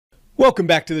Welcome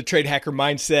back to the Trade Hacker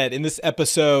Mindset. In this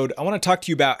episode, I want to talk to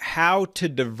you about how to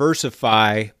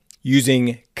diversify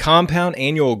using compound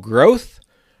annual growth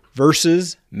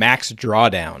versus max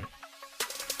drawdown.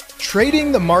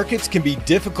 Trading the markets can be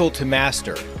difficult to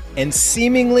master and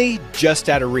seemingly just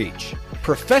out of reach.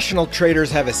 Professional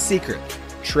traders have a secret.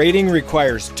 Trading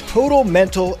requires total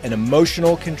mental and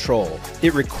emotional control.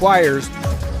 It requires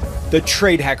the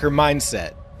Trade Hacker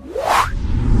Mindset.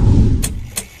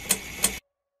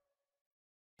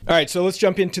 All right, so let's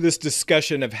jump into this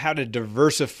discussion of how to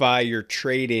diversify your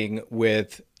trading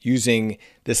with using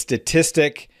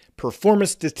the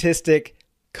performance statistic,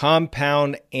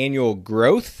 compound annual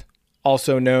growth,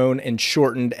 also known and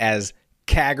shortened as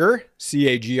CAGR,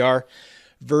 C-A-G-R,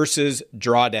 versus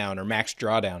drawdown or max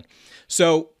drawdown.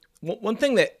 So one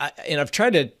thing that, I've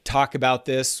tried to talk about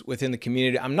this within the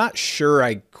community, I'm not sure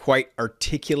I quite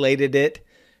articulated it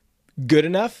good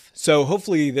enough. So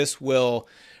hopefully this will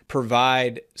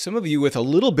provide some of you with a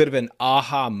little bit of an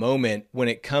aha moment when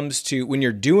it comes to when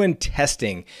you're doing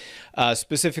testing,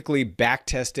 specifically back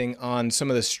testing on some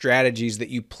of the strategies that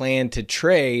you plan to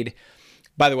trade.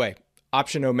 By the way,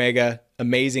 Option Omega,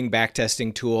 amazing back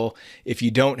testing tool. If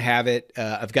you don't have it,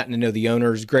 I've gotten to know the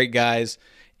owners, great guys,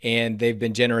 and they've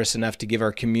been generous enough to give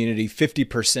our community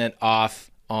 50% off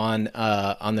on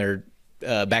their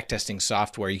backtesting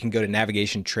software. You can go to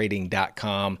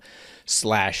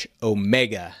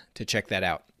NavigationTrading.com/Omega to check that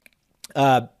out.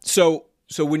 So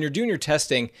when you're doing your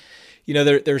testing,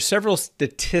 there are several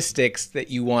statistics that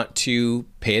you want to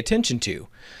pay attention to.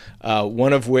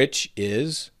 One of which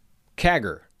is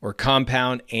CAGR, or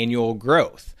compound annual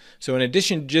growth. So in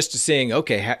addition just to saying,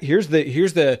 okay, here's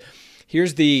the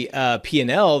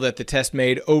P&L that the test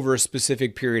made over a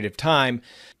specific period of time,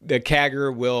 the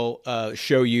CAGR will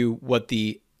show you what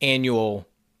the annual,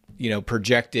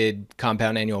 projected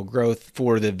compound annual growth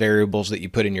for the variables that you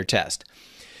put in your test.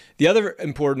 The other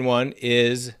important one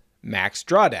is max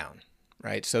drawdown,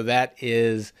 right? So that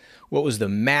is what was the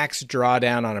max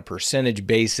drawdown on a percentage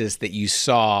basis that you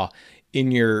saw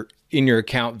in your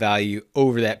account value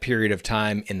over that period of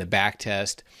time in the back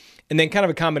test. And then kind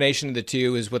of a combination of the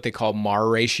two is what they call MAR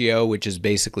ratio, which is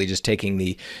basically just taking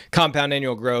the compound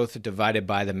annual growth divided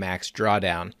by the max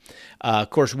drawdown. Of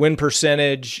course, win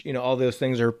percentage, all those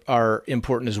things are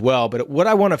important as well. But what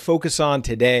I want to focus on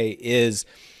today is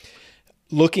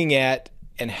looking at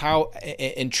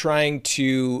and trying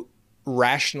to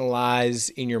rationalize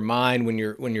in your mind when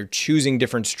you're choosing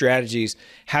different strategies,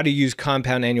 how to use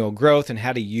compound annual growth and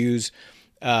how to use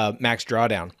max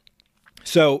drawdown.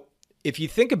 So if you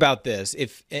think about this,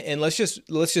 let's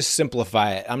just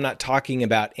simplify it. I'm not talking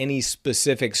about any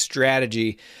specific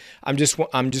strategy. I'm just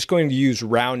going to use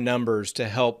round numbers to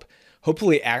help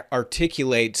hopefully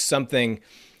articulate something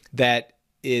that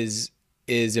is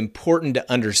important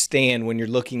to understand when you're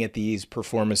looking at these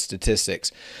performance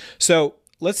statistics. So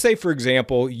let's say, for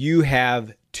example, you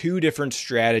have two different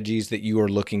strategies that you are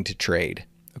looking to trade,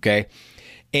 okay?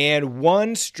 And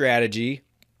one strategy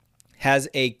has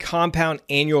a compound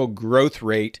annual growth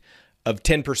rate of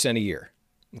 10% a year,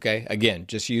 okay? Again,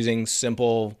 just using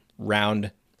simple, round,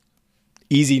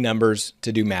 easy numbers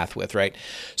to do math with, right?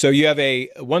 So you have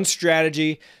one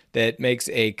strategy that makes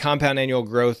a compound annual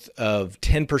growth of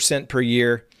 10% per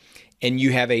year, and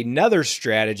you have another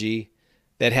strategy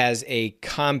that has a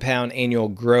compound annual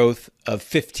growth of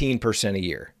 15% a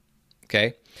year,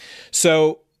 okay?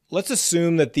 So let's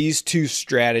assume that these two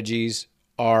strategies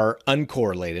are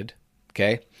uncorrelated,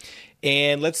 okay?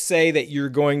 And let's say that you're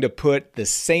going to put the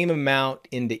same amount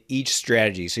into each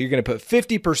strategy. So you're going to put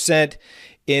 50%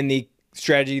 in the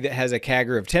strategy that has a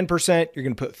CAGR of 10%. You're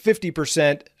going to put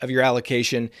 50% of your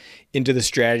allocation into the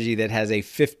strategy that has a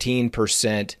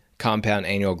 15% compound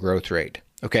annual growth rate,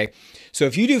 okay? So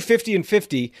if you do 50 and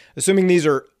 50, assuming these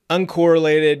are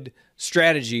uncorrelated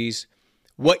strategies,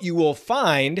 what you will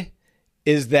find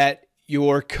is that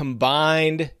your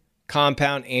combined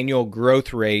compound annual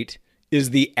growth rate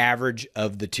is the average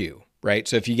of the two, right?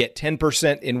 So if you get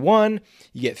 10% in one,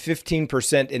 you get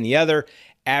 15% in the other,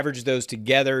 average those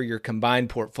together, your combined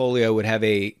portfolio would have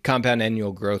a compound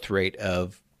annual growth rate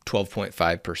of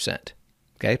 12.5%.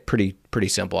 Okay, pretty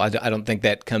simple. I don't think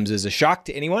that comes as a shock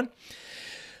to anyone.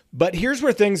 But here's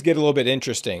where things get a little bit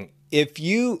interesting. If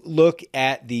you look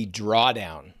at the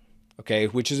drawdown, okay,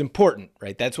 which is important,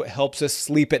 right? That's what helps us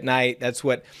sleep at night. That's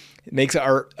what makes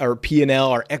our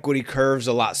P&L, our equity curves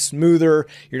a lot smoother.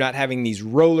 You're not having these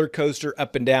roller coaster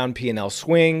up and down P&L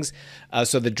swings.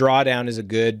 So the drawdown is a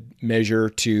good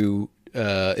measure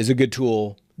is a good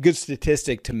tool, good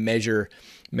statistic to measure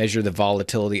the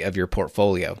volatility of your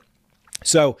portfolio.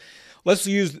 So let's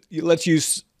use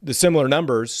the similar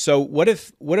numbers. So what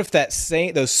if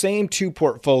those same two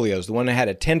portfolios, the one that had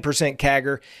a 10%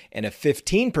 CAGR and a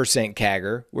 15%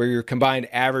 CAGR, where your combined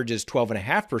average is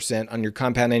 12.5% on your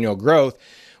compound annual growth,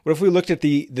 what if we looked at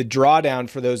the drawdown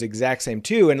for those exact same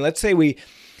two, and let's say we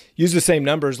use the same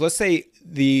numbers. Let's say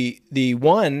the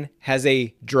one has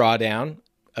a drawdown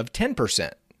of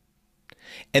 10%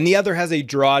 and the other has a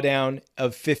drawdown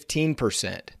of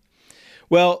 15%.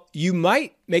 Well, you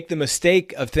might make the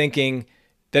mistake of thinking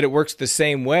that it works the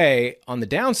same way on the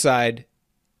downside,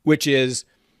 which is,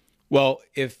 well,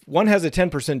 if one has a 10%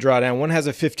 drawdown, one has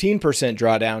a 15%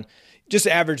 drawdown, just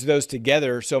average those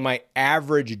together. So my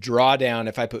average drawdown,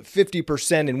 if I put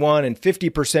 50% in one and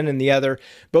 50% in the other,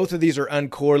 both of these are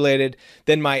uncorrelated,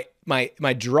 then my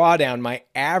drawdown, my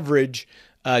average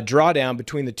drawdown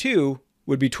between the two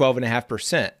would be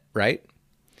 12.5%, right?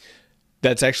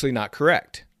 That's actually not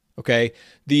correct. Okay.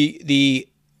 Because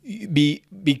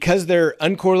they're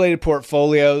uncorrelated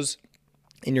portfolios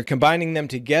and you're combining them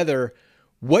together,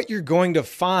 what you're going to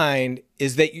find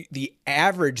is that the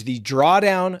average, the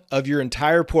drawdown of your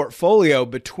entire portfolio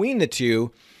between the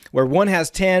two, where one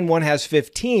has 10, one has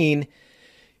 15,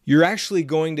 you're actually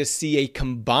going to see a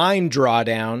combined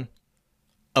drawdown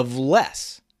of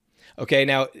less. Okay.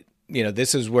 Now,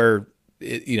 this is where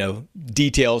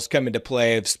details come into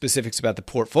play of specifics about the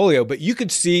portfolio, but you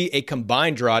could see a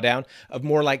combined drawdown of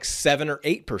more like 7 or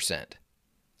 8%.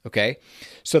 Okay.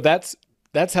 So that's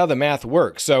how the math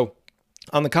works. So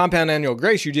on the compound annual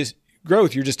growth,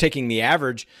 you're just taking the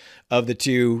average of the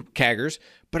two CAGRs,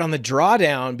 but on the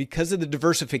drawdown, because of the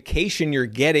diversification you're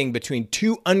getting between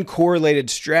two uncorrelated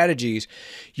strategies,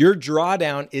 your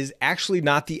drawdown is actually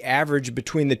not the average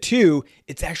between the two,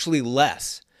 it's actually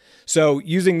less. So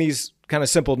using these kind of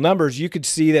simple numbers, you could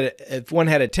see that if one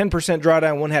had a 10%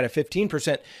 drawdown, one had a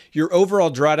 15%, your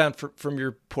overall drawdown from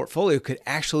your portfolio could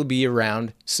actually be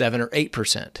around 7 or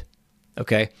 8%.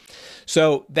 Okay.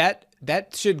 So that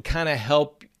should kind of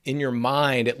help in your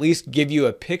mind, at least give you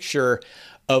a picture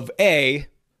of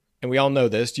and we all know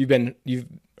this, you've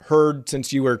heard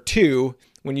since you were 2,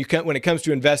 when it comes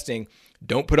to investing,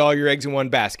 don't put all your eggs in one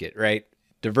basket, right?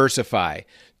 Diversify.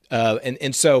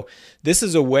 And so this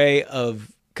is a way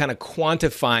of kind of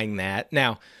quantifying that.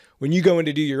 Now, when you go in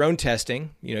to do your own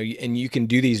testing, and you can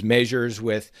do these measures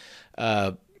with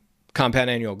compound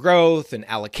annual growth and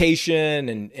allocation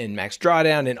and max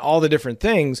drawdown and all the different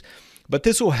things, but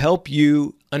this will help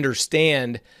you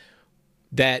understand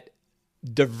that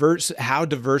how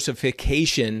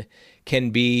diversification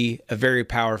can be a very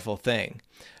powerful thing.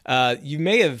 You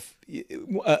may have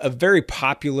a very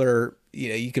popular,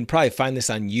 you can probably find this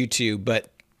on YouTube, but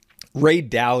Ray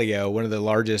Dalio, one of the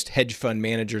largest hedge fund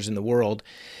managers in the world,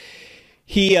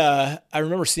 I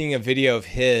remember seeing a video of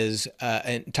his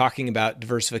and talking about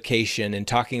diversification and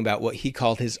talking about what he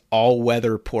called his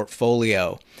all-weather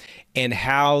portfolio and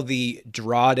how the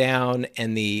drawdown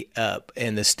and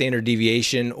the standard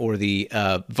deviation or the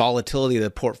volatility of the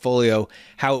portfolio,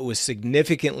 how it was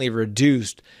significantly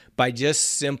reduced by just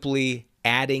simply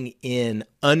adding in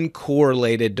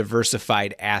uncorrelated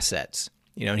diversified assets.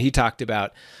 And he talked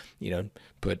about,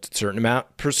 put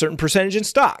a certain percentage in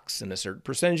stocks and a certain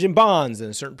percentage in bonds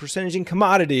and a certain percentage in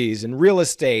commodities and real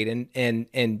estate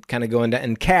and kind of go into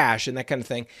and cash and that kind of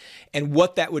thing, and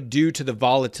what that would do to the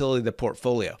volatility of the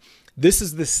portfolio. This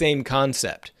is the same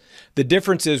concept. The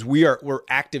difference is we're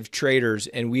active traders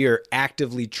and we are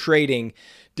actively trading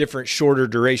different shorter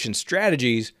duration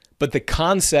strategies, but the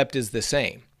concept is the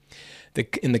same.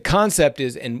 The concept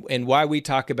is, and why we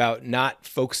talk about not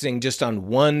focusing just on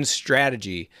one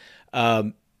strategy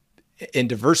and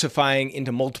diversifying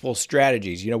into multiple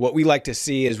strategies. What we like to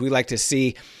see is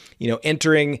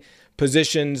entering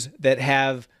positions that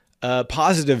have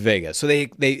positive vega. So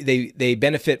they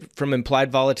benefit from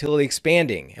implied volatility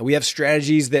expanding. And we have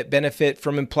strategies that benefit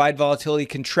from implied volatility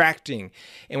contracting.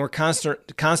 And we're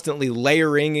constantly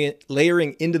layering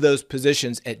into those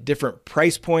positions at different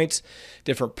price points,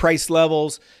 different price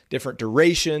levels, different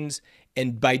durations.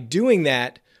 And by doing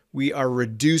that, we are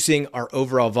reducing our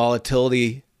overall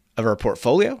volatility of our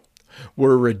portfolio.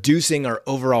 We're reducing our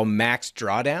overall max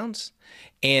drawdowns.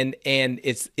 And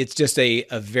it's just a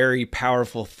very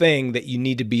powerful thing that you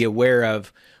need to be aware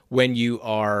of when you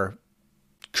are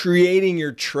creating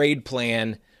your trade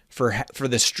plan for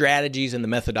the strategies and the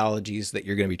methodologies that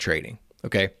you're going to be trading.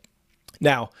 Okay.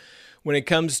 Now, when it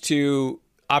comes to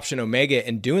Option Omega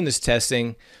and doing this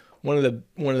testing, one of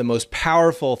the most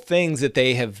powerful things that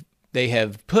they have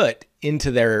put into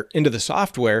the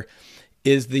software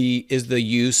is the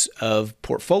use of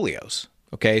portfolios.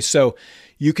 Okay. So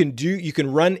you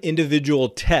can run individual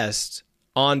tests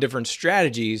on different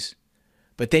strategies,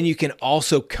 but then you can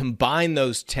also combine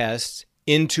those tests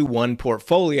into one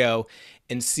portfolio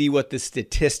and see what the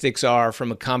statistics are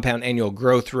from a compound annual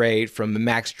growth rate, from a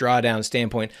max drawdown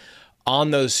standpoint on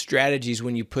those strategies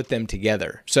when you put them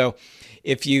together. So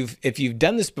if you've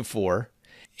done this before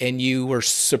and you were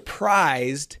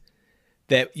surprised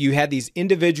that you had these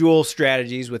individual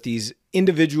strategies with these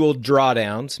individual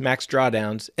drawdowns, max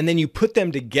drawdowns, and then you put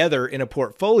them together in a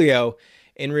portfolio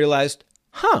and realized,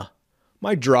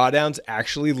 my drawdown's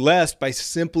actually less by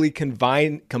simply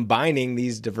combining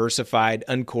these diversified,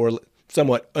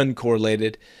 somewhat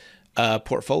uncorrelated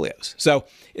portfolios. So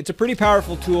it's a pretty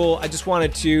powerful tool. I just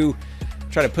wanted to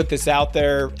try to put this out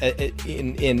there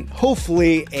in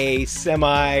hopefully a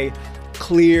semi-clear,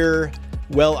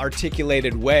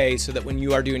 well-articulated way, so that when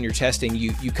you are doing your testing,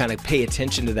 you kind of pay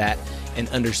attention to that and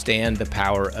understand the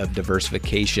power of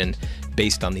diversification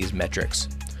based on these metrics.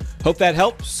 Hope that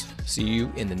helps. See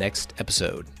you in the next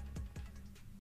episode.